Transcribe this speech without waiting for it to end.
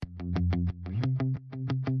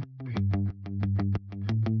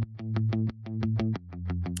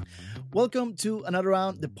Welcome to another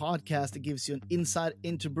round, the podcast that gives you an insight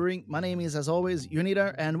into brewing. My name is, as always,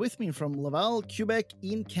 Unida, and with me from Laval, Quebec,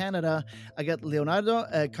 in Canada, I got Leonardo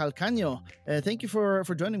Calcagno. Thank you for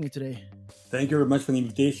joining me today. Thank you very much for the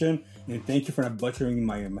invitation, and thank you for not butchering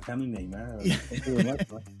my family name. Thank you very much.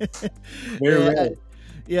 Very Yeah, rare.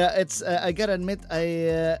 yeah, it's. I gotta admit, I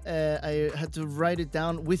had to write it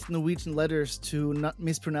down with Norwegian letters to not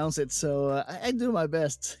mispronounce it. So I do my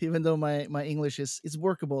best, even though my English is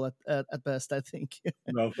workable at best. I think.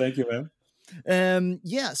 No, thank you, man.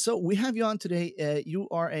 Yeah, so we have you on today. You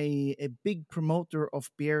are a big promoter of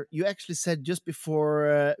beer. You actually said just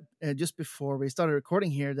before we started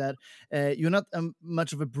recording here that you're not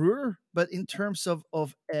much of a brewer, but in terms of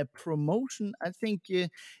promotion, I think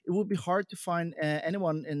it would be hard to find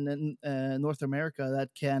anyone in North America that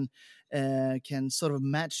can sort of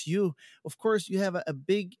match you. Of course, you have a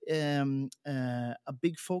big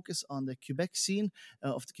focus on the Quebec scene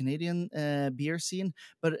of the Canadian beer scene,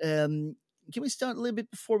 but can we start a little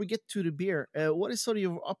bit before we get to the beer? What is sort of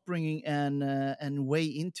your upbringing and way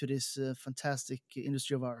into this fantastic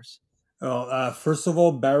industry of ours? Well, first of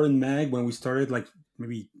all, Baron Mag, when we started, like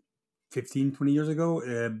maybe 15, 20 years ago,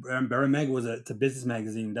 Baron Mag it's a business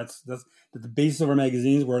magazine. That's the basis of our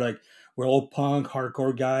magazines. We're all punk,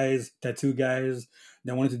 hardcore guys, tattoo guys.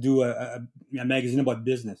 They wanted to do a magazine about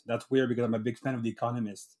business. That's weird because I'm a big fan of The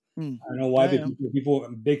Economist. Hmm. I don't know why, Yeah, but yeah. people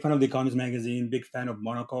I'm a big fan of The Economist magazine, big fan of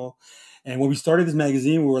Monocle. And when we started this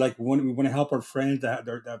magazine, we were like, we want to help our friends that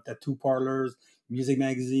have tattoo parlors, music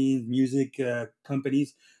magazines, music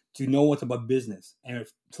companies to know what's about business. And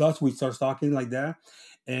plus, we started talking like that.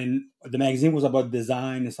 And the magazine was about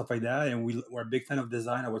design and stuff like that. And we're a big fan of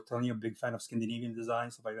design. I was telling you, a big fan of Scandinavian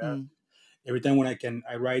design, stuff like that. Hmm. Every time when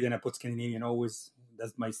I write and I put Scandinavian, always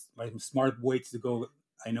that's my smart way to go.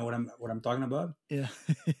 I know what I'm talking about. Yeah.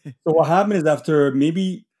 So what happened is after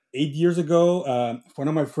maybe 8 years ago, one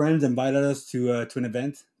of my friends invited us to an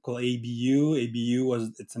event called ABU.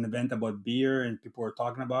 ABU it's an event about beer and people were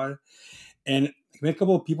talking about it. And I met a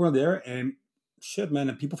couple of people there and shit, man,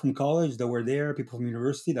 and people from college that were there, people from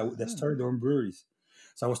university that started their own breweries.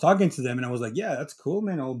 So I was talking to them and I was like, yeah, that's cool,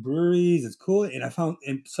 man. All breweries, it's cool. And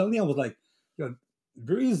and suddenly I was like, yo,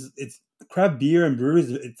 breweries, it's craft beer and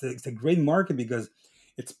breweries, it's a great market because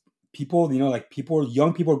it's people, like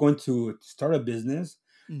young people are going to start a business.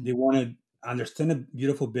 Hmm. They want to understand a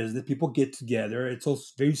beautiful business. People get together. It's all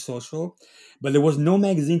very social. But there was no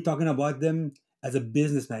magazine talking about them as a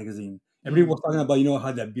business magazine. Everybody Hmm. was talking about,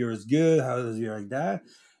 how that beer is good, how does beer like that.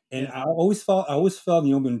 And Yeah. I always felt,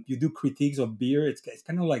 when you do critiques of beer, it's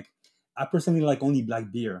kind of like, I personally like only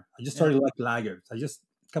black beer. I just Yeah. started like lagers.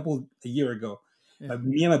 A year ago. Yeah. But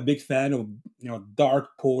me, I'm a big fan of,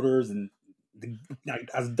 dark porters and like,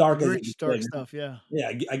 as dark as it Rich can dark get. stuff. Yeah.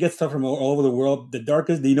 Yeah, I get stuff from all over the world. The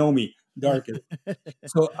darkest, they know me. Darkest.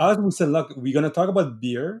 So as we said, look, we're gonna talk about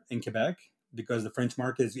beer in Quebec because the French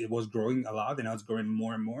market it was growing a lot and now it's growing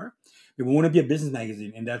more and more. We want to be a business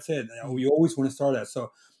magazine, and that's it. Hmm. We always want to start that.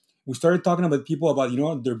 So we started talking about people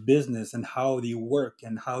about their business and how they work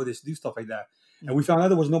and how they do stuff like that. And Hmm. we found out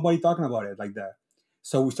there was nobody talking about it like that.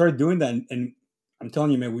 So we started doing that, and I'm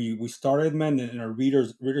telling you, man, we started, man, and our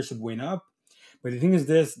readership went up. But the thing is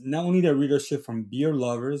this: not only the readership from beer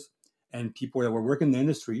lovers and people that were working in the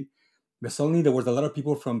industry, but suddenly there was a lot of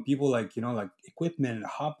people from people like like equipment and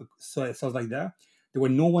hop stuff like that. There were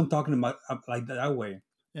no one talking about like that way,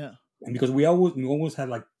 Yeah. and because we almost had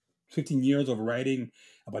like 15 years of writing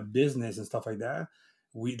about business and stuff like that.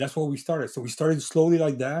 That's what we started. So we started slowly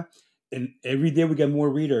like that, and every day we get more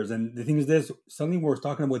readers. And the thing is this: suddenly we're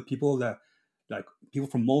talking about people that like people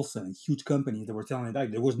from Molson, huge companies that were telling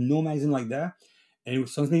that there was no magazine like that, and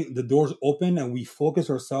suddenly the doors open and we focus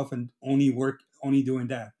ourselves and only doing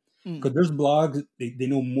that. Hmm. Because there's blogs, they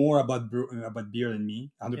know more about beer than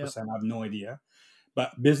me. Yeah. 100%, I have no idea.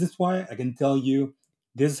 But business wise, I can tell you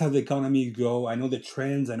this is how the economy go. I know the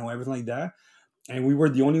trends, I know everything like that. And we were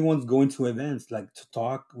the only ones going to events, like to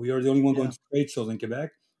talk. We are the only one going Yeah. to trade shows in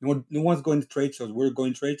Quebec. No one's going to trade shows. We're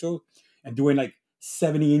going to trade shows and doing like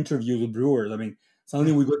 70 interviews with brewers. I mean,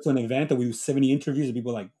 suddenly Yeah. we go to an event and we do 70 interviews and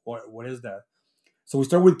people are like, what is that? So we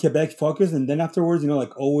start with Quebec focus, and then afterwards,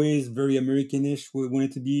 like always very Americanish. We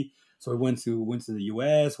wanted to be. So we went to the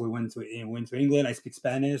U.S. We went to England. I speak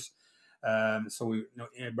Spanish. So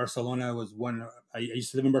Barcelona was one. I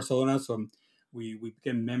used to live in Barcelona, so we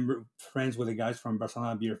became friends with the guys from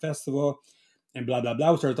Barcelona Beer Festival, and blah blah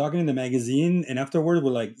blah. We started talking in the magazine, and afterwards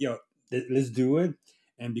we're like, yo, let's do it.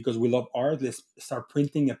 And because we love art, let's start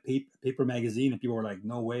printing a paper magazine. And people were like,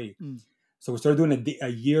 no way. Hmm. So we started doing a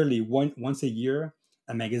yearly, once a year,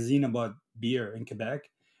 a magazine about beer in Quebec.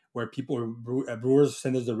 where brewers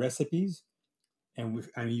send us the recipes, and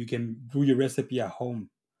you can brew your recipe at home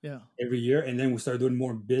Yeah. every year. And then we started doing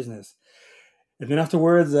more business. And then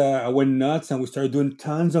afterwards, I went nuts and we started doing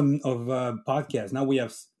tons of podcasts. Now we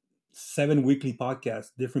have 7 weekly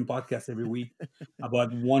podcasts, different podcasts every week.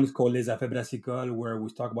 About one is called Les Affaires Brassicoles, where we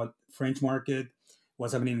talk about French market,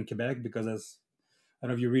 what's happening in Quebec, because as I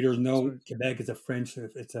don't know if your readers know, Sorry. Quebec is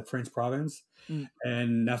it's a French province. Mm.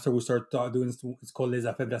 And after we started doing, it's called Les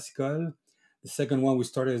Affaires Brassicoles. The second one we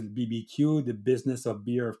started is BBQ, the business of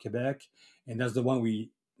beer of Quebec, and that's the one we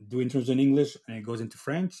do interviews in English, and it goes into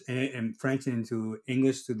French, and French into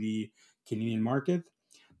English to the Canadian market.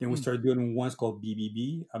 Then we Mm. started doing ones called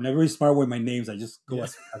BBB. I'm not very smart with my names; I just go Yeah.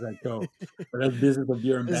 as I go. But that's business of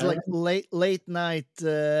beer and It's Baron. like late night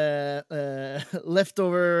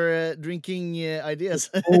leftover drinking ideas.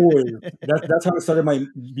 Always. That's how I started my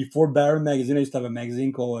before Baron magazine. I used to have a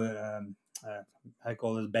magazine called I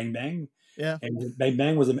call it Bang Bang, Yeah. and Bang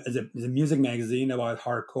Bang is a music magazine about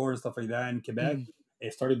hardcore and stuff like that in Quebec. Mm.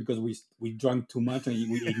 It started because we drank too much and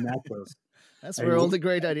we ate nachos. That's I where mean, all the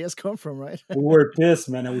great ideas come from, right? we were pissed,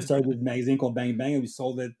 man, and we started this magazine called Bang Bang, and we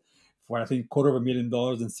sold it for I think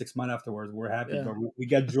 $250,000 in 6 months afterwards. We're happy, Yeah. but we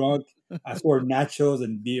got drunk. I swore nachos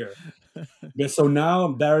and beer. But so now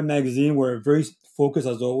Baron magazine, we're very focused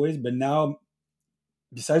as always, but now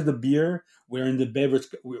besides the beer, we're in the beverage.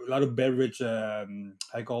 A lot of beverage. I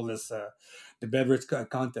call this the beverage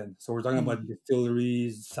content. So we're talking Mm. about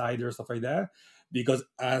distilleries, cider, stuff like that. Because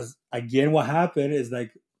as again, what happened is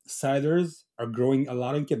like ciders are growing a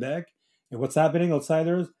lot in Quebec, and what's happening? Out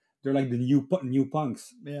ciders, they're like the new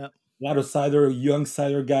punks. Yeah. A lot of cider, young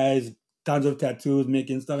cider guys, tons of tattoos,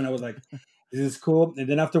 making stuff, and I was like, "This is cool." And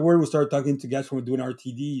then afterward, we started talking to guys from doing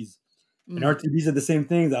RTDs, and Mm. RTDs are the same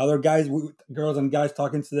thing. The other guys, girls and guys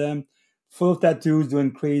talking to them, full of tattoos,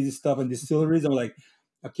 doing crazy stuff in distilleries. I'm like,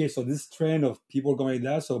 okay, so this trend of people going like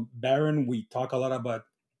that. So Baron, we talk a lot about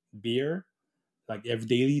beer, like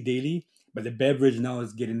every daily, but the beverage now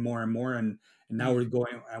is getting more and more, and now Mm. we're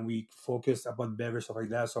going and we focus about beverage stuff like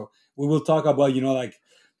that. So we will talk about like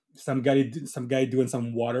some guy doing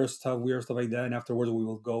some water stuff, weird stuff like that, and afterwards we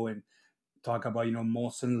will go and talk about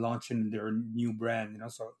Molson launching their new brand.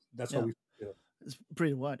 So that's how Yeah. we feel. It's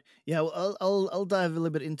pretty wide. Yeah, well, I'll dive a little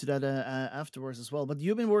bit into that afterwards as well. But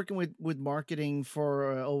you've been working with marketing for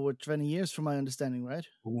over 20 years, from my understanding, right?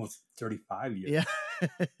 Almost 35 years. Yeah.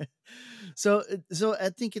 So I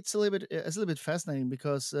think it's a little bit fascinating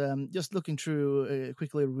because just looking through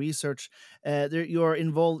quickly research, there you're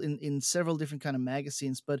involved in several different kind of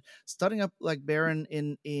magazines, but starting up like Baron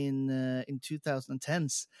in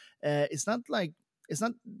 2010s, it's not like it's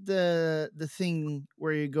not the thing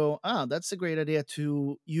where you go, that's a great idea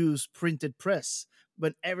to use printed press,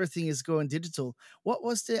 but everything is going digital. What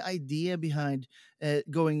was the idea behind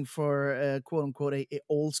going for quote unquote a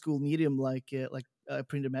old school medium like a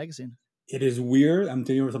printed magazine? It is weird. I'm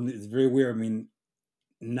telling you something. It's very weird. I mean,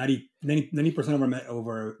 90% of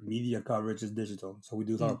our media coverage is digital. So we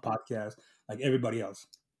do a lot Mm. of podcasts like everybody else.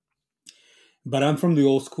 But I'm from the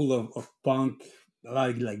old school of punk, a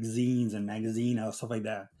lot of like zines and magazine and stuff like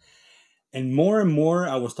that. And more,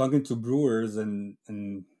 I was talking to brewers and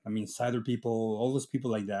I mean cider people, all those people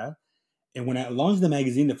like that. And when I launched the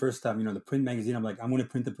magazine the first time, the print magazine, I'm like, I'm going to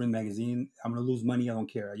print the print magazine. I'm going to lose money. I don't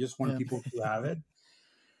care. I just want Yeah. people to have it.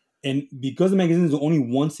 And because the magazine is only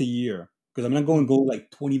once a year, because I'm not going to Mm. go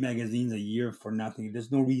like 20 magazines a year for nothing.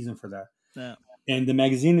 There's no reason for that. Yeah. And the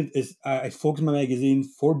magazine is, I focus my magazine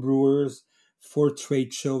for brewers, for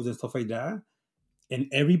trade shows and stuff like that. And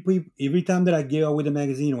every time that I give away the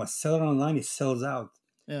magazine or I sell it online, it sells out.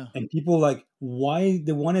 Yeah. And people like why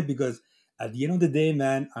they want it, because at the end of the day,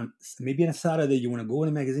 man, maybe on a Saturday you want to go in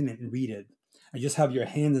a magazine and read it and just have your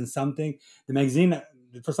hands in something. The magazine,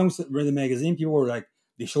 the first time I read the magazine, people were like,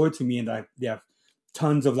 they show it to me and they have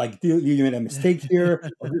tons of like, you made a mistake here,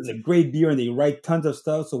 or this is a great beer, and they write tons of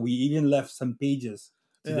stuff. So we even left some pages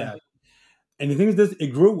to Yeah. that. And the thing is, this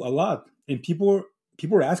it grew a lot, and people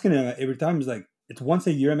are asking it every time. It's like it's once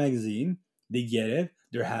a year magazine. They get it.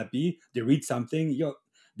 They're happy. They read something.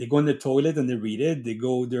 They go in the toilet and they read it.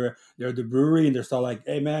 They're at the brewery and they're still like,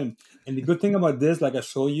 hey man. And the good thing about this, like I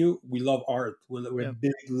show you, we love art. We're Yep.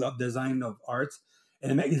 big love design of arts.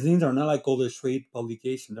 And the magazines are not like all the straight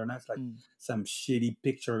publication. They're not like Mm. some shitty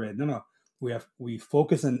picture of it. No. We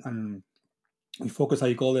focus on we focus how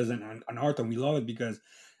you call this on art, and we love it because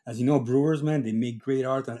as you know, brewers, man, they make great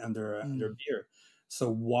art on their Mm. beer. So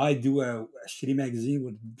why do a shitty magazine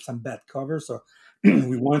with some bad covers? So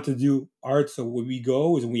we want to do art. So where we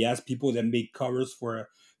go is we ask people that make covers for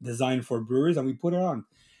design for breweries, and we put it on.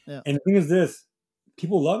 Yeah. And the thing is this,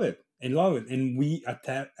 people love it. and love it. And we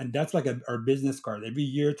attack, and that's like our business card. Every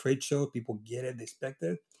year, trade show, people get it, they expect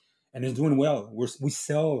it, and it's doing well. We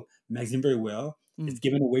sell magazine very well. It's Mm.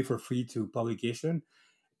 given away for free to publication,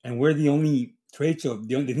 and we're the only trade show.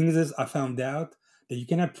 The thing is, I found out that you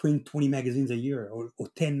cannot print 20 magazines a year, or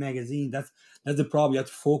 10 magazines. That's the problem. You have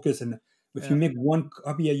to focus, and if you Yeah. make one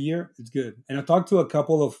copy a year, it's good. And I talked to a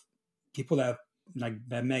couple of people that have like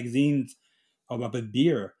that magazines about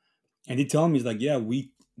beer, and he told me, he's like, yeah,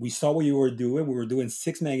 we saw what you were doing. We were doing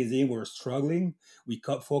 6 magazines. We were struggling. We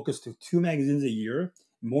cut focus to 2 magazines a year,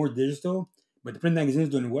 more digital, but the print magazine is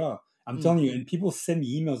doing well. I'm Mm. telling you, and people send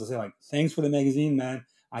me emails and say like, thanks for the magazine, man.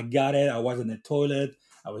 I got it. I was in the toilet.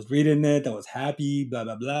 I was reading it. I was happy. Blah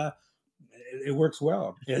blah blah. It works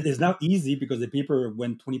well. It's not easy because the paper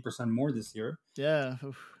went 20% more this year, Yeah.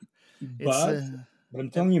 It's but I'm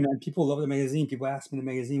yep. telling you, man, people love the magazine. People ask me the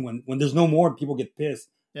magazine when there's no more. People get pissed,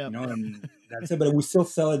 Yep. and that's it. But we still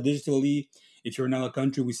sell it digitally. If you're in another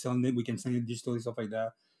country, we sell it. We can send it digitally, stuff like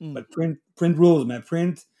that. Mm. But print rules, man.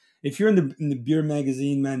 Print. If you're in the beer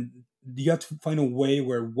magazine, man, you have to find a way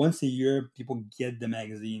where once a year people get the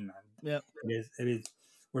magazine, man. Yep. It is.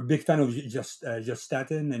 We're a big fan of just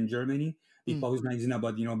Staten in Germany. They Mm. publish magazine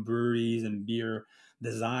about breweries and beer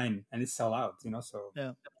design, and it sell out. So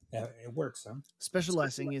Yeah. yeah, it works, huh?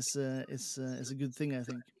 Specializing is a good thing, I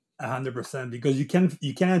think. 100%, because you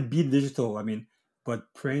cannot beat digital. I mean,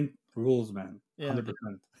 but print rules, man. Yeah.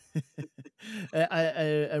 100%.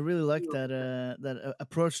 I really like that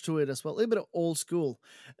approach to it as well. A little bit of old school,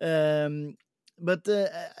 um, but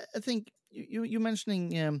I think you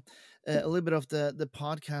mentioning a little bit of the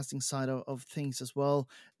podcasting side of things as well.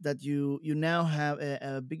 That you now have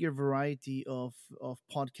a bigger variety of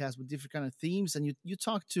podcasts with different kind of themes, and you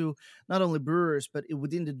talk to not only brewers but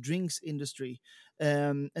within the drinks industry.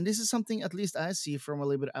 And this is something at least I see from a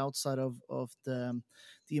little bit outside of the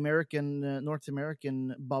American North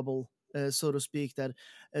American bubble, so to speak. That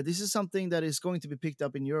this is something that is going to be picked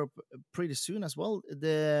up in Europe pretty soon as well.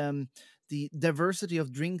 The diversity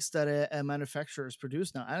of drinks that manufacturers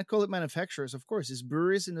produce now, and I call it manufacturers, of course, is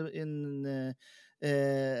breweries as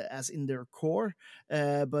in their core,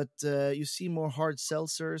 but you see more hard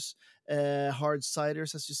seltzers, hard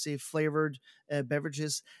ciders, as you say, flavored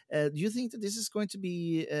beverages. Do you think that this is going to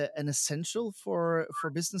be an essential for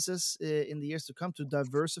businesses in the years to come to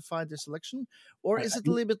diversify their selection, or I, is I it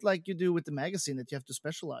a think little bit like you do with the magazine that you have to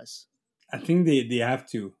specialize? I think they have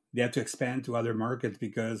to expand to other markets,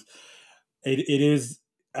 because it is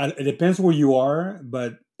it depends where you are,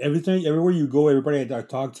 but everywhere you go, everybody I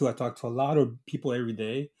talk to a lot of people every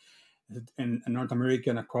day in North America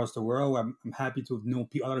and across the world. I'm happy to know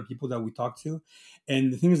a lot of people that we talk to.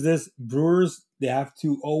 And the thing is this: brewers, they have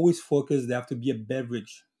to always focus. They have to be a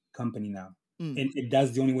beverage company now, Mm, and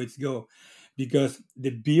that's the only way to go, because the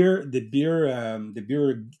beer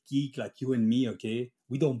geek like you and me, okay,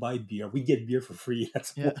 we don't buy beer. We get beer for free.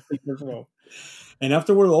 That's yeah. one thing first of all. And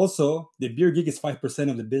afterward, also, the beer geek is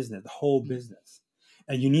 5% of the business, the whole Mm, business,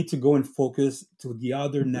 and you need to go and focus to the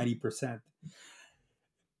other 90%.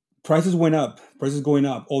 Prices going up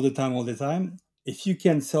all the time. If you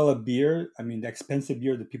can sell a beer, I mean, the expensive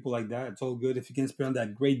beer, the people like that, it's all good. If you can spend on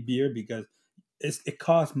that great beer, because it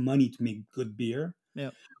costs money to make good beer.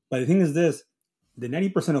 yeah. But the thing is this: the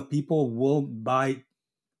 90% of people will buy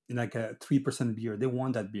like a 3% beer. They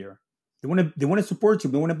want that beer. They want to support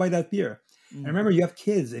you. They want to buy that beer. And Mm, remember, you have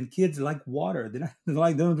kids, and kids like water. They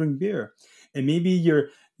don't drink beer. And maybe your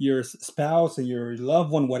spouse and your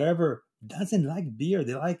loved one, whatever, doesn't like beer.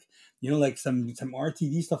 They like like some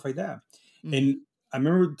RTD stuff like that. mm, And I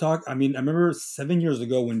remember 7 years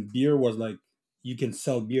ago when beer was like, you can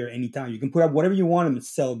sell beer anytime. You can put up whatever you want and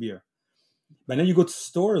sell beer. But then you go to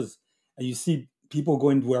stores and you see people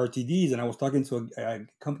going to RTDs. And I was talking to a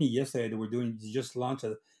company yesterday that they just launched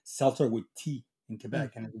a seltzer with tea in mm,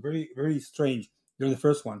 Quebec. And it's very, very strange. They're the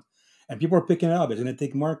first one. And people are picking it up. It's going to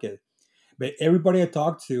take market. But everybody I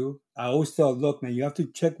talk to, I always tell, look, man, you have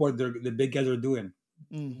to check what the big guys are doing.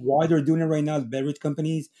 mm, Why they're doing it right now, the beverage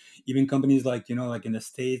companies, even companies like, like in the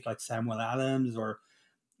States, like Samuel Adams, or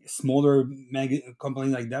smaller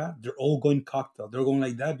companies like that, they're all going cocktail. They're going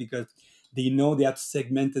like that because they know they have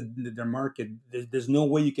segmented their market. There's no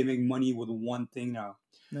way you can make money with one thing now.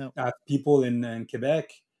 no. I have people in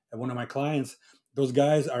Quebec, one of my clients, those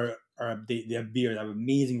guys they have beer, they have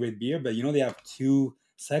amazing great beer, but they have two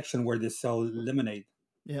section where they sell lemonade.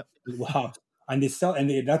 Yeah. Wow. And they sell, and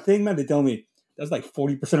that thing, man, they tell me that's like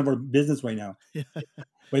 40% of our business right now. Yeah.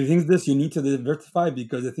 But the thing is this: you need to diversify,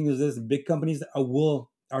 because the thing is this: big companies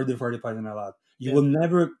are diversifying a lot. You Yeah. will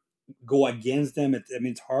never go against them. I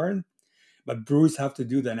mean, it's hard, but brewers have to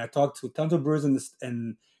do that. And I talked to tons of brewers in this,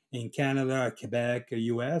 and in Canada, Quebec,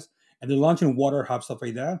 US, and they're launching water hub stuff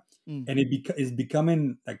like that, Mm. and it's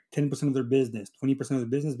becoming like 10% of their business, 20% of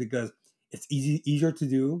the business because it's easier to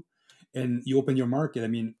do, and you open your market. I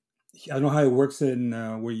mean, I don't know how it works in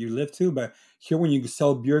where you live too, but here when you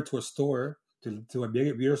sell beer to a store, to a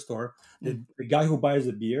big beer store, Mm. the guy who buys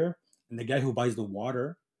the beer and the guy who buys the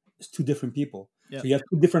water is two different people. Yeah, So you have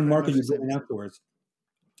two different pretty markets much the you go same. in afterwards.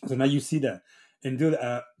 So now you see that. And dude,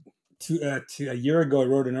 a year ago, I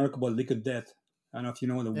wrote an article about Liquid Death. I don't know if you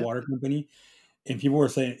know the Yeah, water company, and people were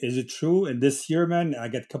saying, "Is it true?" And this year, man, I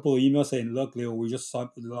got a couple of emails saying, "Look, Leo, we just saw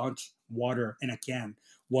launch water in a can,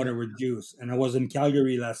 yeah, water with juice." And I was in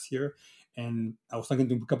Calgary last year, and I was talking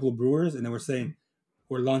to a couple of brewers, and they were saying,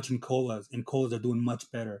 "We're launching colas, and colas are doing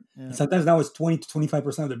much better." And yeah. sometimes now it's 20 to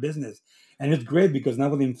 25% of the business, and it's great because now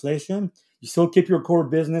with inflation, you still keep your core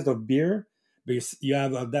business of beer, but you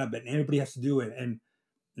have that, but everybody has to do it, and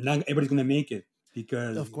not everybody's gonna make it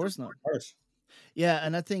because Of course not. harsh. Yeah,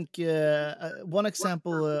 and I think one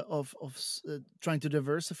example of trying to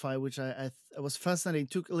diversify, which I was fascinating,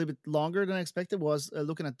 took a little bit longer than I expected, was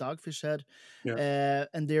looking at Dogfish Head, Yeah.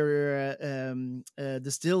 and their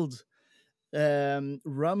distilled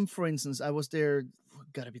rum, for instance. I was there,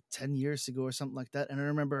 gotta be 10 years ago or something like that, and I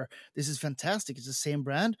remember, this is fantastic, it's the same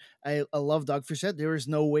brand. I love Dogfish Head. There is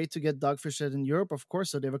no way to get Dogfish Head in Europe, of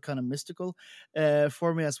course, so they were kind of mystical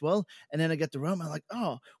for me as well. And then I get the rum, I'm like,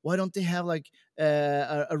 oh, why don't they have like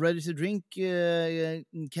a ready to drink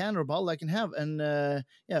can or bottle I can have? And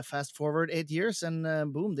yeah, fast forward 8 years,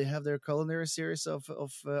 and boom, they have their culinary series of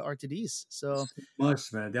RTDs. So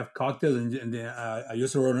Much, man. They have cocktails, and I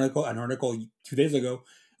used to write an article 2 days ago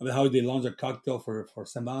about how they launched a cocktail for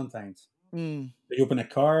St. Valentine's. mm, They open a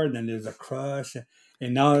card, then there's a crush,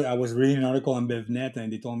 and now I was reading an article on BevNet,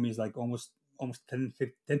 and they told me it's like almost 10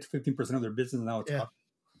 to 15% of their business now. It's yeah, cocktails.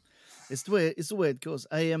 it's the way it goes.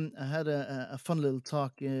 I had a fun little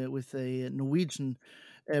talk with a Norwegian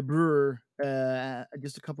brewer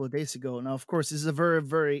just a couple of days ago. Now, of course, this is a very,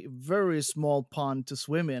 very, very small pond to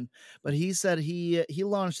swim in. But he said he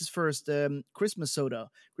launched his first Christmas soda.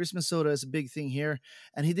 Christmas soda is a big thing here,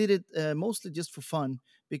 and he did it mostly just for fun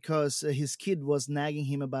because his kid was nagging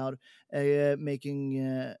him about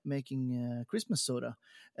making Christmas soda,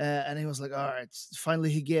 and he was like, "All right."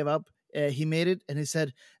 Finally, he gave up. He made it, and he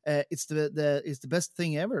said it's the best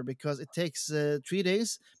thing ever because it takes 3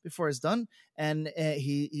 days before it's done, and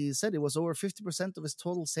he said it was over 50% of his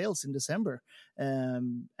total sales in December.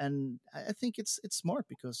 And I think it's smart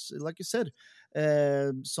because, like you said,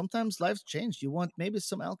 sometimes life's changed. You want maybe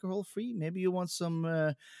some alcohol free, maybe you want some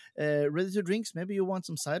ready to drinks, maybe you want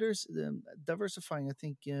some ciders. Diversifying, I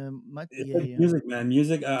think, might It's like be a music, man.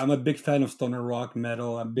 Music. I'm a big fan of stoner rock,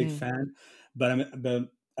 metal. I'm a big mm, fan, but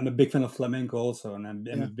I'm a big fan of flamenco also, and I'm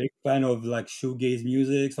a yeah. big fan of like shoegaze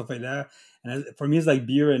music, stuff like that. And for me, it's like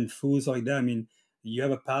beer and food, stuff like that. I mean, you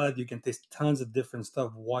have a palate, you can taste tons of different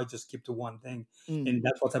stuff. Why just keep to one thing? Mm, And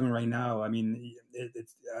that's what's happening right now. I mean,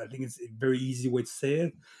 it's I think it's a very easy way to say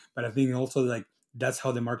it, but I think also like that's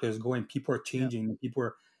how the market is going. People are yeah. changing.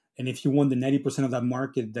 And if you want the 90% of that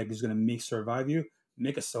market that is going to make survive you,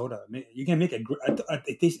 make a soda. You can make a.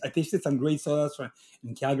 I tasted some great sodas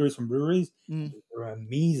in Calgary from breweries. Mm, They're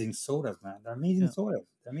amazing sodas, man. They're amazing yeah. sodas.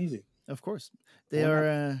 They're amazing. Of course, they Why not?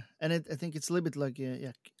 are, and I think it's a little bit like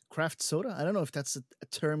yeah, craft soda. I don't know if that's a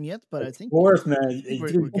term yet, but Of I think course, man. we're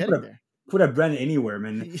You can getting there. put a brand anywhere,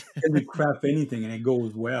 man. Yeah, You can be craft anything and it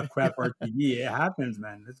goes well. Craft RPG, it happens,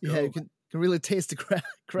 man. Let's yeah, you go. can really taste the Dude,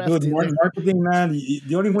 craft in there. marketing, man.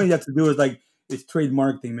 The only way you have to do is like it's trade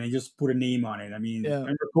marketing, man. You just put a name on it. I mean, Yeah.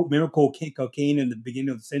 remember cocaine in the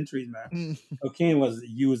beginning of the centuries, man. Mm. Cocaine was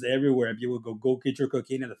used everywhere. People would go get your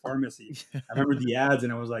cocaine at the pharmacy. I remember the ads,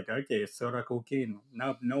 and I was like, okay, soda cocaine.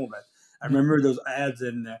 Now, no, but I Yeah. remember those ads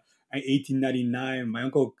in 1899. My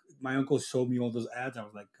uncle showed me all those ads. I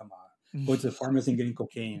was like, come on, going to the pharmacy and getting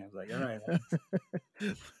cocaine. I was like, all right,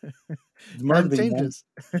 it's Time marketing, man. changes.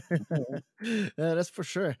 That's for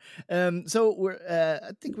sure. So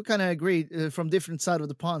I think we kind of agree from different side of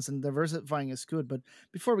the ponds, and diversifying is good. But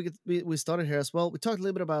before we started here as well, we talked a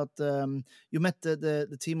little bit about you met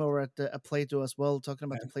the team over at Plato as well, talking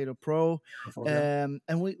about the Plato Pro, Yeah.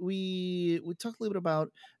 and we talked a little bit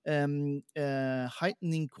about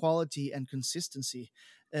heightening quality and consistency.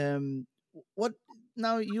 What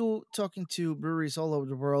now you talking to breweries all over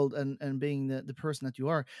the world, and being the person that you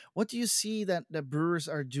are, what do you see that the brewers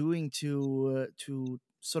are doing to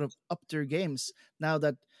sort of up their games now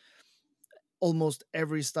that almost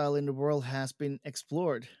every style in the world has been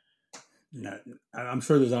explored? No, I'm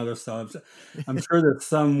sure there's other stuff. I'm sure there's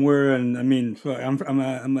somewhere, and I mean, I'm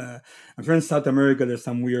sure in South America there's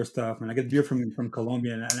some weird stuff. And I get beer from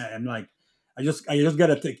Colombia, I'm like, I just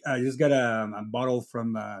got a bottle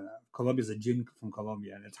from Colombia, it's a gin from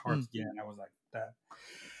Colombia, and it's hard Mm, to get. And I was like, that.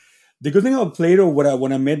 The good thing about Plato,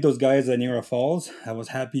 when I met those guys at Niagara Falls, I was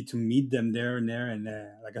happy to meet them there, and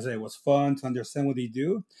like I said, it was fun to understand what they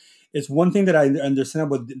do. It's one thing that I understand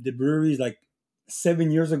about the breweries. Like 7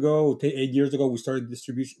 years ago, 8 years ago, we started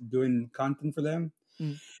distribution, doing content for them.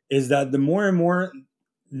 mm, Is that the more and more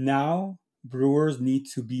now brewers need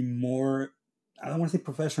to be more. I don't want to say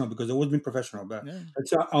professional because they've always been professional, but yeah.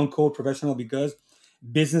 let's unquote professional because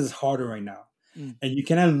business is harder right now Mm, and you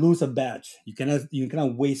cannot lose a batch. You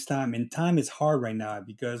cannot waste time, and time is hard right now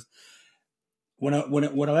because what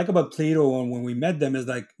I like about Plato and when we met them is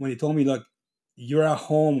like when they told me, look, you're at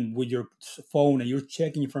home with your phone and you're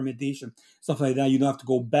checking your fermentation, stuff like that. You don't have to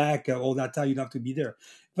go back all that time. You don't have to be there.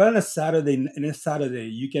 But on a Saturday,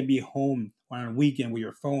 you can be home on a weekend with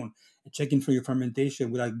your phone and checking for your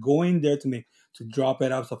fermentation without going there to drop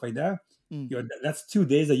it out, stuff like that. mm, That's 2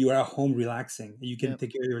 days that you are at home relaxing. You can yeah.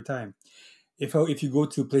 take care of your time. If you go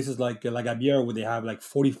to places like Abier where they have like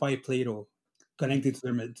 45 Plato Mm, connected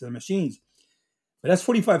to the machines, but that's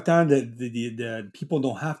 45 times that the people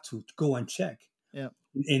don't have to go and check yeah.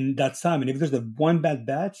 in that time. And if there's a one bad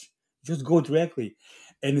batch, just go directly.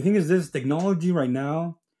 And the thing is, this technology right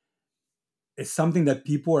now is something that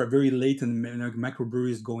people are very late in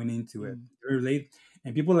microbreweries going into it. Mm, Very late.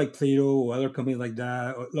 And people like Plato or other companies like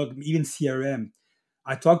that, or look, even CRM.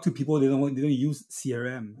 I talk to people, they don't use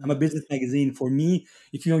CRM. I'm a yeah. business magazine. For me,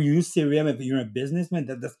 if you don't use CRM, if you're a businessman,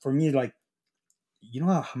 that's for me like you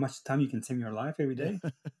know how much time you can save in your life every day. Yeah.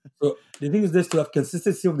 So the thing is this to have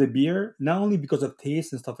consistency of the beer, not only because of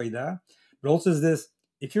taste and stuff like that, but also is this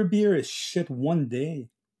if your beer is shit one day,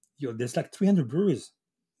 there's like 300 breweries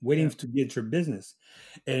waiting Yeah. to get your business.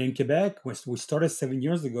 And in Quebec, when we started 7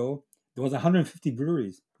 years ago, there was 150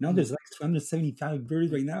 breweries. Now Mm, there's like 375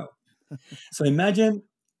 breweries yeah. right now. So imagine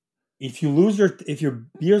if your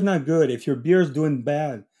beer's not good, if your beer is doing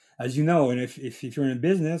bad, as you know, and if you're in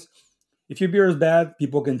business, if your beer is bad,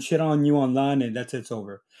 people can shit on you online and that's it's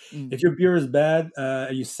over. Mm, If your beer is bad,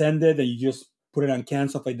 and you send it and you just put it on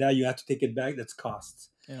cans, stuff like that, you have to take it back. That's costs.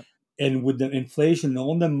 yeah. And with the inflation,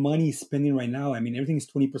 all the money spending right now, I mean, everything's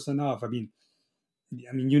 20% off. I mean,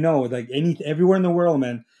 like everywhere in the world,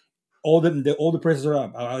 man, all the prices are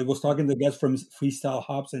up. I was talking to guys from Freestyle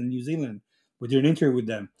Hops in New Zealand. We did an interview with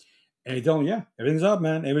them and they tell me, yeah, everything's up,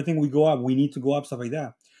 man. Everything we go up, we need to go up, stuff like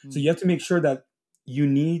that. So Mm, you have to make sure that you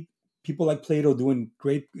need people like Plato doing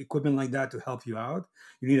great equipment like that to help you out.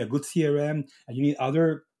 You need a good CRM and you need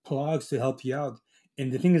other plugs to help you out.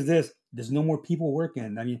 And the thing is this, there's no more people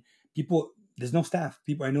working. I mean, there's no staff.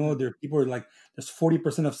 People, I know yeah. people are like, there's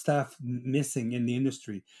 40% of staff missing in the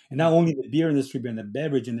industry. And not Mm, only the beer industry, but in the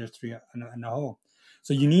beverage industry and the whole.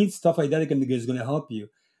 So you need stuff like that is going to help you.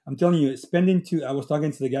 I'm telling you, I was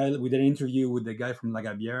talking to the guy, we did an interview with the guy from La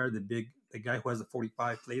Gabière, the guy who has the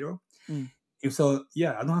 45 Plato. mm, And so,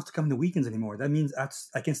 yeah, I don't have to come the weekends anymore. That means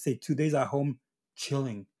I can stay 2 days at home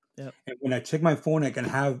chilling. yeah. And when I check my phone, I can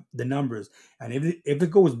have the numbers. And if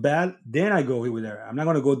it goes bad, then I go over there. I'm not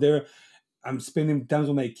going to go there. I'm spending times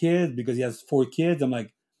with my kids because he has 4 kids. I'm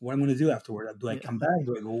like, what am I going to do afterward? Do I Yeah. come back?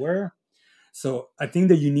 Do I go where? So I think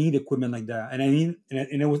that you need equipment like that, and I mean, and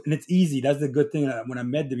it's easy. That's the good thing. When I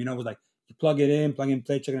met them, I was like, you plug it in, plug and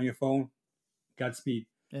play, check it on your phone, Godspeed.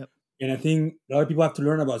 Yeah. And I think a lot of people have to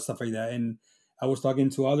learn about stuff like that. And I was talking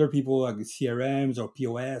to other people like CRMs or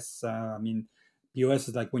POS. I mean, POS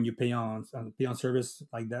is like when you pay on service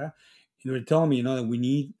like that. And they're telling me, that we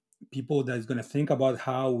need people that's going to think about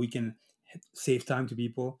how we can save time to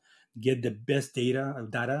people, get the best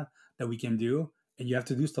data that we can do, and you have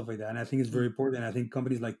to do stuff like that. And I think it's very Mm, important. I think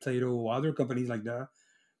companies like Plato or other companies like that,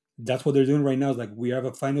 that's what they're doing right now. Is like we have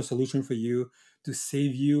a final solution for you to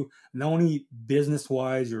save you not only business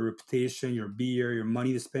wise, your reputation, your beer, your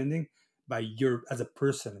money to spending, but your as a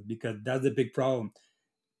person because that's the big problem.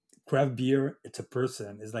 Craft beer, it's a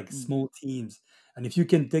person. It's like mm, small teams, and if you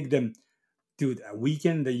can take them, dude, a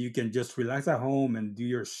weekend that you can just relax at home and do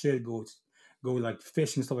your shit, go like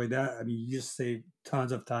fishing stuff like that. I mean, you just save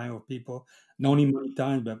tons of time of people, not mm, only money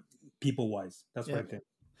time, but people wise. That's what yeah. I think.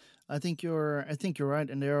 I think you're right,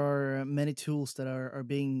 and there are many tools that are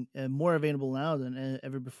being more available now than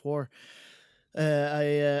ever before.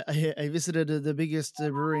 I visited the biggest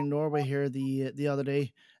brewery in Norway here the other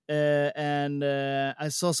day, and I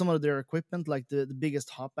saw some of their equipment, like the biggest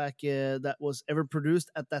hopback that was ever produced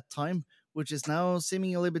at that time which is now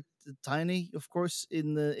seeming a little bit tiny, of course,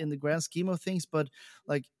 in the grand scheme of things. But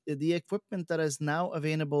like the equipment that is now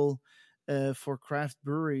available for craft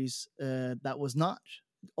breweries, that was not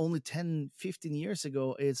only 10, 15 years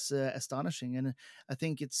ago, is astonishing. And I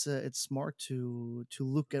think it's smart to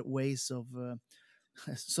look at ways of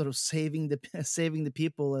sort of saving the saving the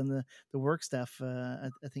people and the work staff. I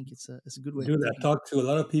think it's a good way of Dude, I thinking. talked to a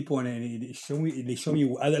lot of people, and they show me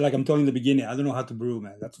like I'm telling you in the beginning. I don't know how to brew,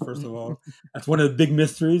 man. That's first of all. That's one of the big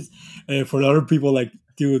mysteries. For a lot of people, like,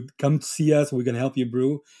 dude, come see us. We're gonna help you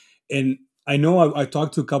brew. And I know I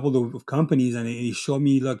talked to a couple of companies, and they showed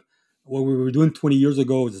me, look, what we were doing 20 years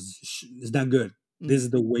ago is not good. This Mm, is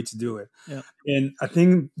the way to do it. yeah. And I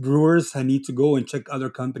think brewers need to go and check other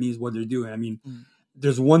companies what they're doing. I mean, Mm,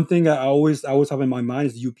 there's one thing I always have in my mind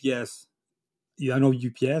is UPS. Yeah, I know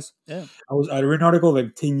UPS. yeah. I read an article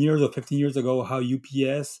like 10 years or 15 years ago how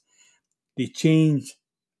UPS, they changed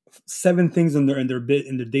seven things in their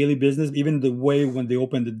daily business, even the way when they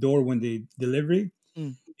open the door when they delivery.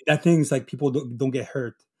 Mm, That thing is like people don't get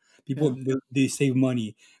hurt. People yeah. they save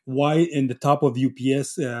money. Why in the top of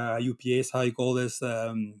UPS, how you call this,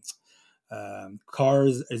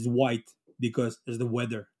 cars is white because it's the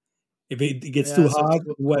weather. If it gets too Yeah. So it's hot,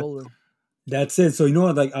 wet. colder. That's it. So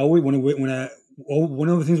like I always one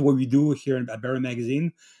of the things what we do here at Barry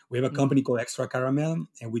Magazine, we have a Mm, company called Extra Caramel,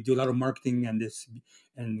 and we do a lot of marketing and this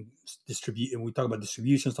and distribute, and we talk about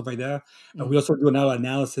distribution stuff like that. And mm, we also do a lot of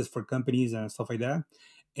analysis for companies and stuff like that.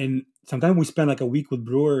 And sometimes we spend like a week with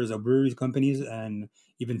brewers or breweries companies and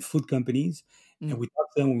even food companies, and mm, we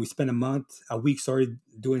talk to them. When we spend a week, started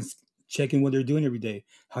doing checking what they're doing every day,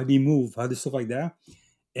 how they move, how they stuff like that.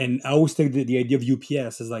 And I always think that the idea of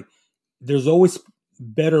UPS is like there's always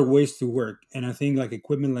better ways to work, and I think like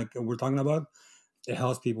equipment like we're talking about, it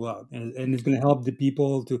helps people out, and it's mm. going to help the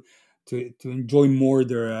people to enjoy more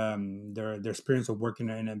their experience of working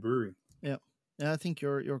in a brewery. Yeah. Yeah, I think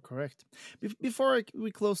you're correct. Before we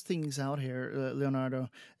close things out here, Leonardo,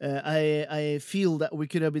 I feel that we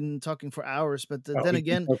could have been talking for hours, but Oh, then we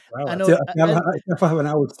can again, talk for I hours. know, If I have an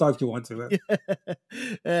hour to talk if you want to.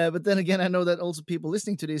 yeah. But then again, I know that also people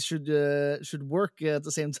listening to this should work at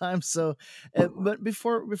the same time. So, but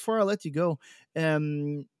before I let you go,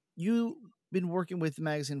 you been working with the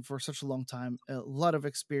magazine for such a long time, a lot of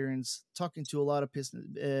experience, talking to a lot of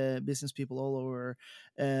business people all over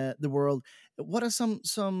the world. What are some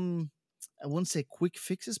I wouldn't say quick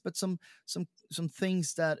fixes, but some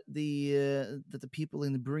things that the people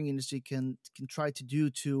in the brewing industry can try to do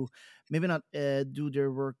to maybe not do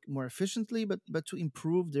their work more efficiently, but to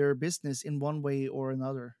improve their business in one way or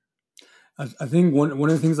another. I think one of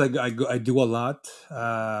the things I do a lot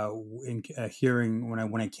in hearing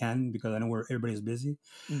when I can, because I know where everybody's busy.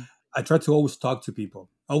 Mm, I try to always talk to people.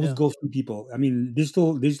 I always yeah. go through people. I mean,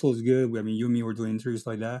 digital is good. I mean, you and me were doing interviews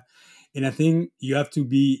like that, and I think you have to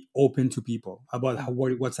be open to people about Mm,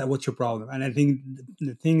 what's your problem. And I think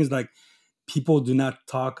the thing is like people do not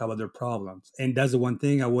talk about their problems, and that's the one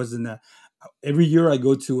thing I wasn't. Every year I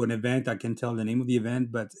go to an event. I can tell the name of the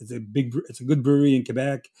event, but it's a good brewery in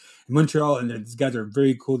Quebec, in Montreal, and these guys are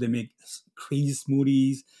very cool. They make crazy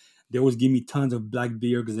smoothies. They always give me tons of black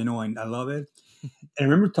beer because they know I love it. And I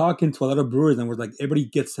remember talking to a lot of brewers, and we're like, everybody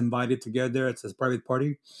gets invited together. It's a private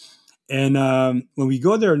party, and when we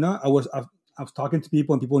go there, no, I was talking to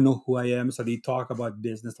people, and people know who I am, so they talk about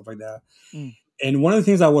business stuff like that. mm, And one of the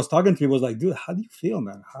things I was talking to people was like, dude, how do you feel,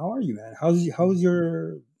 man? How are you, man? How's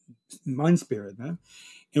your mind spirit, man?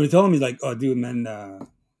 And we're telling me like, oh, dude, man,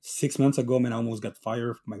 6 months ago, man, I almost got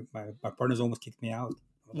fired. My partners almost kicked me out.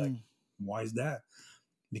 I was like, mm, why is that?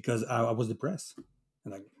 Because I was depressed.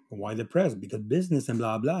 And like, why depressed? Because business and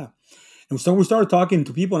blah blah. And so we started talking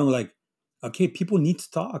to people, and we're like, okay, people need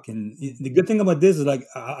to talk. And mm, the good thing about this is like,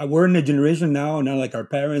 we're in a generation now like our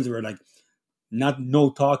parents were like, not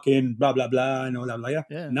no talking, blah blah blah, and all that. Like, yeah,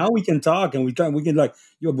 yeah. now we can talk, and we can like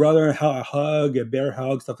your brother a hug, a bear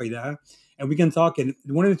hug, stuff like that, and we can talk. And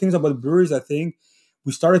one of the things about breweries, I think,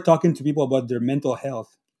 we started talking to people about their mental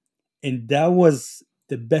health, and that was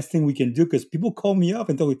the best thing we can do because people call me up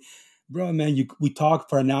and tell me, bro, man, we talked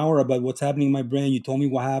for an hour about what's happening in my brain. You told me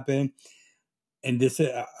what happened, and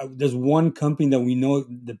there's one company that we know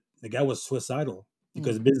the guy was suicidal Mm,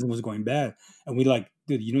 because business was going bad, and we like,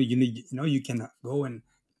 dude, you can go and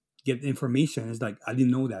get information. It's like I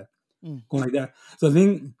didn't know that, mm, going like that. So I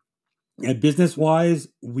think business wise,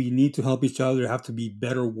 we need to help each other. There have to be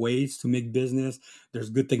better ways to make business. There's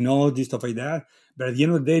good technology, stuff like that. But at the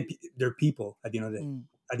end of the day, they're people. At the end of the day, mm,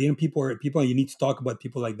 at the end, people are people, and you need to talk about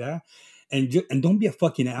people like that. and don't be a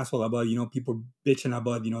fucking asshole about people bitching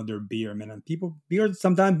about their beer, man. And people beer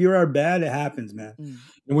sometimes beer are bad. It happens, man. Mm.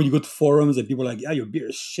 And when you go to forums and people are like, yeah, your beer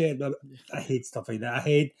is shit. Blah, blah. I hate stuff like that. I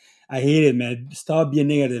hate it, man. Stop being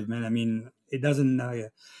negative, man. I mean, it doesn't.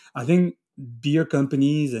 I think beer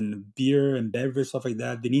companies and beer and beverage stuff like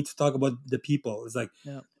that, they need to talk about the people. It's like,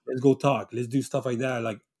 Yeah. let's go talk. Let's do stuff like that.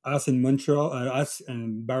 Like us in Montreal, us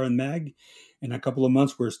and Baron Mag, in a couple of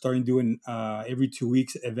months, we're starting doing every 2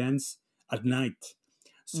 weeks events at night.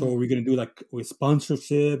 So Mm. we're gonna do like with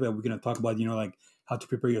sponsorship, and we're gonna talk about like how to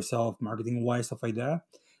prepare yourself, marketing wise, stuff like that.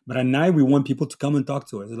 But at night, we want people to come and talk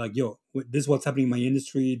to us. It's like, yo, this is what's happening in my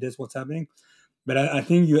industry. This is what's happening. But I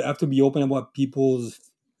think you have to be open about people's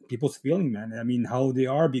feeling, man. I mean, how they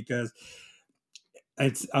are, because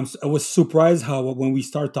I was surprised how when we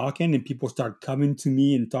start talking and people start coming to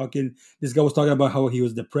me and talking. This guy was talking about how he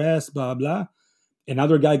was depressed, blah blah.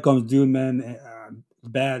 Another guy comes, dude, man,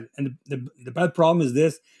 bad. And the bad problem is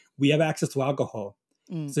this: we have access to alcohol.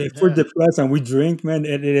 Mm. So if we're Yeah. depressed and we drink, man,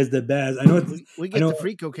 it is the best. I know. We I get know. the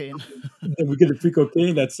free cocaine. We get the free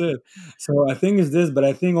cocaine. That's it. So I think is this, but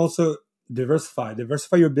I think also diversify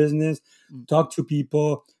your business, Mm. talk to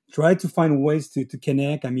people, try to find ways to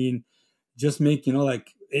connect. I mean, just make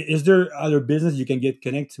like, is there other business you can get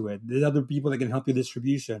connect to it? There's other people that can help you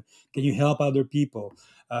distribution. Can you help other people?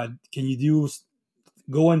 Can you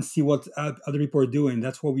go and see what other people are doing?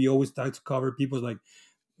 That's what we always try to cover. People's like,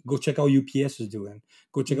 go check out UPS is doing.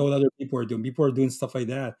 Go check out Mm. what other people are doing. People are doing stuff like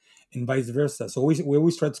that, and vice versa. So we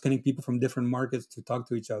always try to connect people from different markets to talk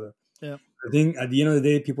to each other. Yeah. I think at the end of the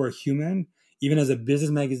day, people are human. Even as a business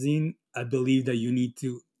magazine, I believe that you need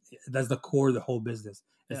to. That's the core of the whole business.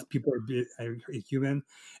 Yeah. Is people are human,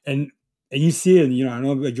 and and you see it. I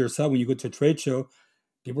know about yourself when you go to a trade show.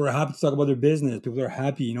 People are happy to talk about their business. People are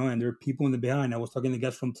happy, and there are people in the behind. I was talking to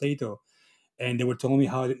guys from Plato, and they were telling me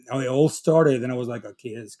how it all started, and I was like, okay,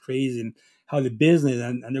 it's crazy, and how the business,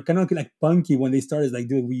 and they're kind of like punky when they started. It's like,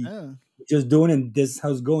 dude, we Yeah. just doing, and this is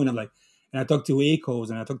how it's going. I'm like, and I talked to Acos,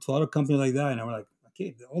 and I talked to a lot of companies like that, and I was like,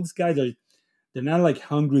 okay, all these guys they're not like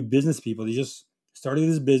hungry business people. They just started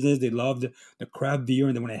this business. They love the craft beer,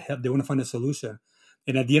 and they want to help. They want to find a solution.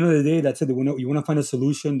 And at the end of the day, that's it. You want to find a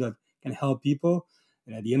solution that can help people.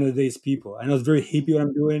 And at the end of the day, it's people. I know it's very Mm. hippie what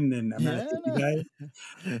I'm doing, and I'm not a Yeah. hippie No.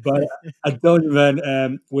 guy, but I tell you,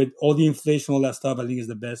 man, with all the inflation, all that stuff, I think is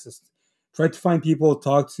the best. Is try to find people,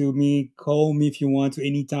 talk to me, call me if you want to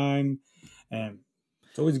anytime. And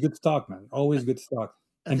it's always good to talk, man. Always good to talk.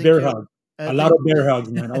 I And think bear you. hug. I A lot think. of bear hugs,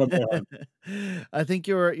 man. All of bear hugs. I think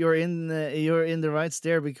you're in the right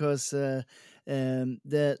there because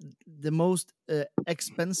the most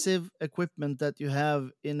expensive equipment that you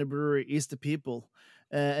have in a brewery is the people.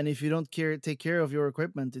 And if you don't take care of your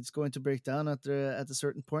equipment, it's going to break down at a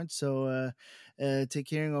certain point. So take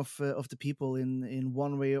care of the people in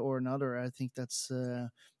one way or another. I think that's a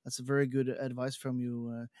very good advice from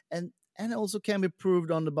you. And also can be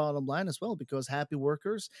proved on the bottom line as well because happy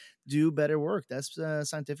workers do better work. That's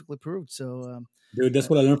scientifically proved. So Dude, that's uh,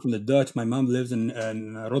 what I learned from the Dutch. My mom lives in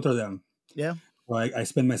Rotterdam. yeah, So I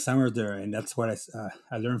spend my summers there, and that's what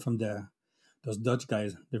I learned from those Dutch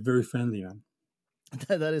guys. They're very friendly, man.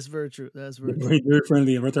 that is very true. That's They're very true. very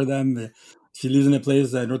friendly in Rotterdam. She lives in a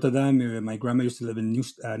place in Rotterdam. My grandma used to live in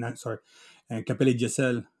not sorry, Capelle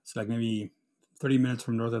Gessel. It's like maybe 30 minutes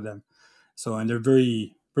from Rotterdam. So and they're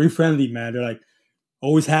very friendly, man. They're like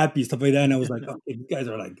always happy, stuff like that. And I was like, okay, these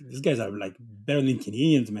guys are like better than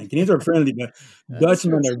Canadians, man. Canadians are friendly, but That's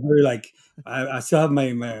true. Dutchmen are very like. I still have my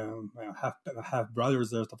half brothers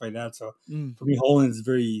there, stuff like that. So Mm, for me, Holland is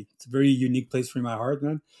it's a very unique place for my heart,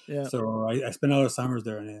 man. yeah, So I spend a lot of summers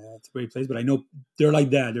there, and it's a great place. But I know they're like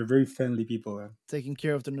that. They're very friendly people. Man. taking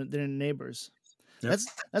care of their neighbors. Yep.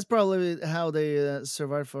 That's probably how they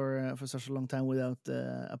survived for such a long time without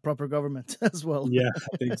a proper government as well. Yeah,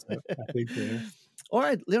 I think so. I think so. Yeah. All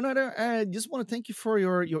right, Leonardo, I just want to thank you for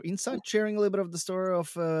your insight, sharing a little bit of the story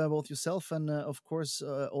of both yourself and, of course,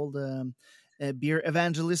 all the beer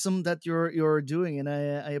evangelism that you're doing, and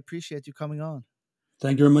I appreciate you coming on.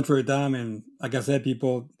 Thank you very much for your time. And like I said,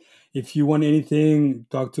 people, if you want anything,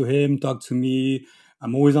 talk to him, talk to me.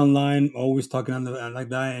 I'm always online, always talking like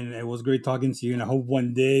that. And it was great talking to you. And I hope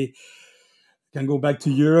one day I can go back to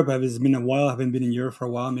Europe. It's been a while. I haven't been in Europe for a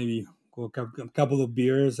while. Maybe go a couple of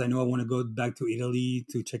beers. I know I want to go back to Italy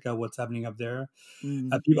to check out what's happening up there. Mm,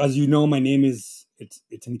 As you know, my name it's an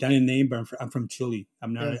Italian name, but I'm from Chile.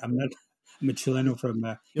 yeah, I'm a Chileno from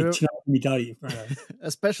you're Chile from Italy. a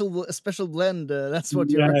special blend. That's what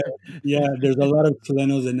Yeah, you're. yeah. There's a lot of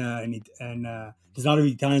Chilenos and there's a lot of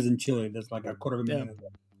Italians in Chile. There's like a quarter of a Yeah. million of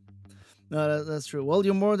them. No, that's true. Well,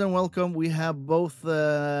 you're more than welcome. We have both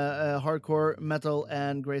hardcore metal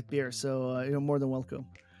and great beer, so you're more than welcome.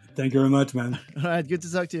 Thank you very much, man. All right, good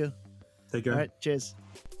to talk to you. Take care. All right, cheers.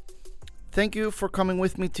 Thank you for coming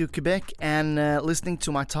with me to Quebec and listening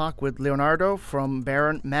to my talk with Leonardo from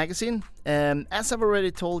Baron Magazine. As I've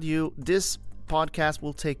already told you, this podcast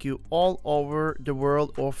will take you all over the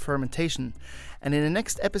world of fermentation. And in the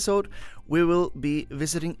next episode, we will be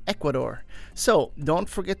visiting Ecuador. So don't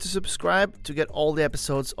forget to subscribe to get all the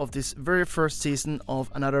episodes of this very first season of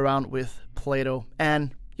Another Round with Plato.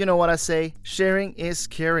 And you know what I say, sharing is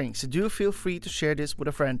caring. So do feel free to share this with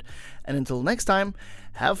a friend. And until next time,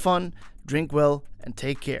 have fun, drink well, and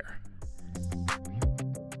take care.